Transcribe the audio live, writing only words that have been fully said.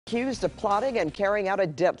Accused of plotting and carrying out a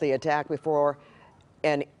deadly attack before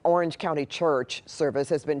an Orange County church service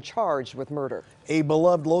has been charged with murder. A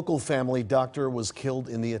beloved local family doctor was killed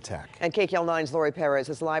in the attack. And KCAL 9's Lori Perez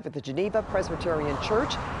is live at the Geneva Presbyterian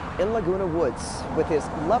Church in Laguna Woods with his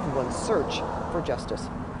loved one's search for justice.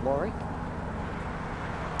 Lori?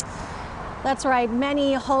 That's right.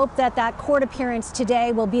 Many hope that that court appearance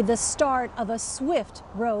today will be the start of a swift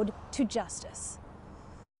road to justice.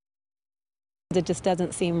 It just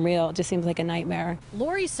doesn't seem real. It just seems like a nightmare.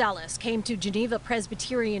 Lori Salas came to Geneva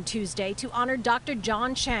Presbyterian Tuesday to honor Dr.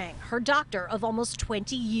 John Cheng, her doctor of almost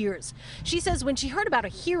 20 years. She says when she heard about a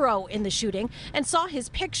hero in the shooting and saw his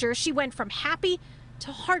picture, she went from happy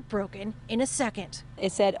to heartbroken in a second.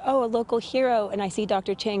 It said, oh, a local hero, and I see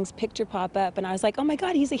Dr. Cheng's picture pop up, and I was like, oh my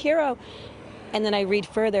God, he's a hero. And then I read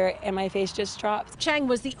further and my face just drops. Cheng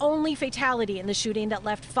was the only fatality in the shooting that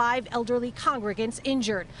left 5 elderly congregants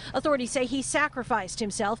injured. Authorities say he sacrificed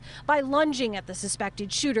himself by lunging at the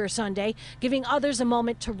suspected shooter Sunday, giving others a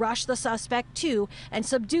moment to rush the suspect to and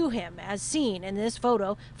subdue him, as seen in this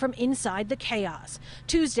photo from inside the chaos.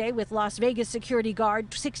 Tuesday, with Las Vegas security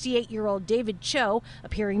guard 68-year-old David Cho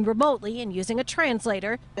appearing remotely and using a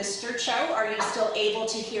translator. Mr. Cho, are you still able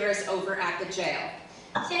to hear us over at the jail?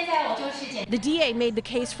 The DA made the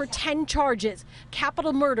case for 10 charges: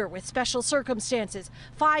 capital murder with special circumstances,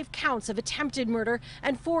 5 counts of attempted murder,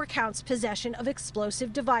 and 4 counts possession of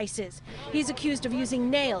explosive devices. He's accused of using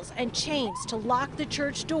nails and chains to lock the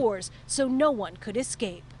church doors so no one could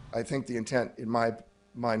escape. I think the intent in my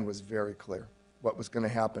mind was very clear, what was going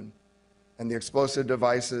to happen. And the explosive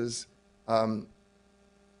devices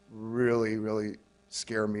really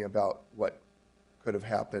scare me about what could have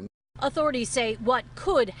happened. Authorities say what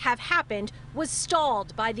could have happened was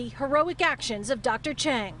stalled by the heroic actions of Dr.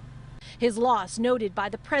 Cheng. His loss noted by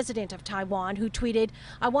the president of Taiwan, who tweeted,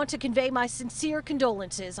 "I want to convey my sincere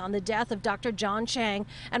condolences on the death of Dr. John Cheng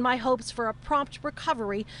and my hopes for a prompt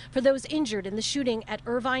recovery for those injured in the shooting at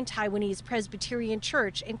Irvine Taiwanese Presbyterian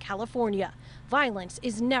Church in California. Violence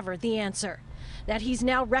is never the answer." That he's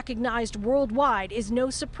now recognized worldwide is no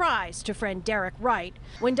surprise to friend Derek Wright.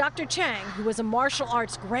 When Dr. Cheng, who was a martial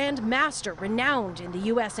arts grand master renowned in the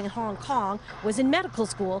U.S. and Hong Kong, was in medical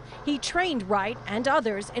school, he trained Wright and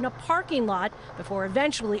others in a parking lot before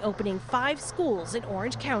eventually opening 5 schools in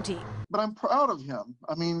Orange County. But I'm proud of him.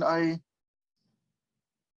 I mean,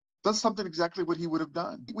 that's something exactly what he would have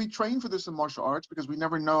done. We train for this in martial arts because we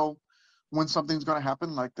never know when something's going to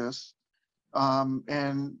happen like this.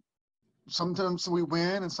 And sometimes we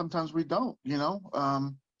win and sometimes we don't, you know.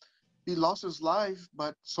 He lost his life,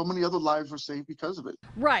 but so many other lives were saved because of it.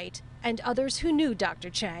 Wright and others who knew Dr.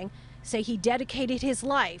 Cheng say he dedicated his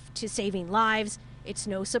life to saving lives. It's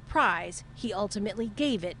no surprise he ultimately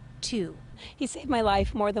gave it to. He saved my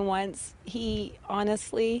life more than once. He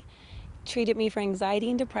honestly treated me for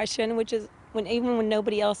anxiety and depression, which is even when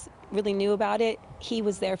nobody else really knew about it, he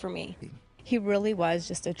was there for me. He really was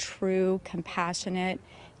just a true, compassionate,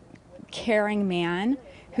 caring man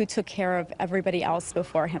who took care of everybody else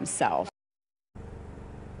before himself.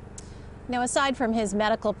 Now, aside from his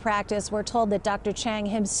medical practice, we're told that Dr. Cheng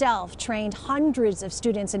himself trained hundreds of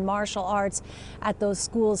students in martial arts at those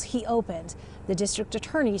schools he opened. The district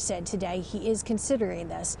attorney said today he is considering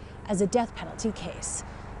this as a death penalty case.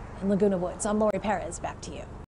 In Laguna Woods, I'm Lori Perez. Back to you.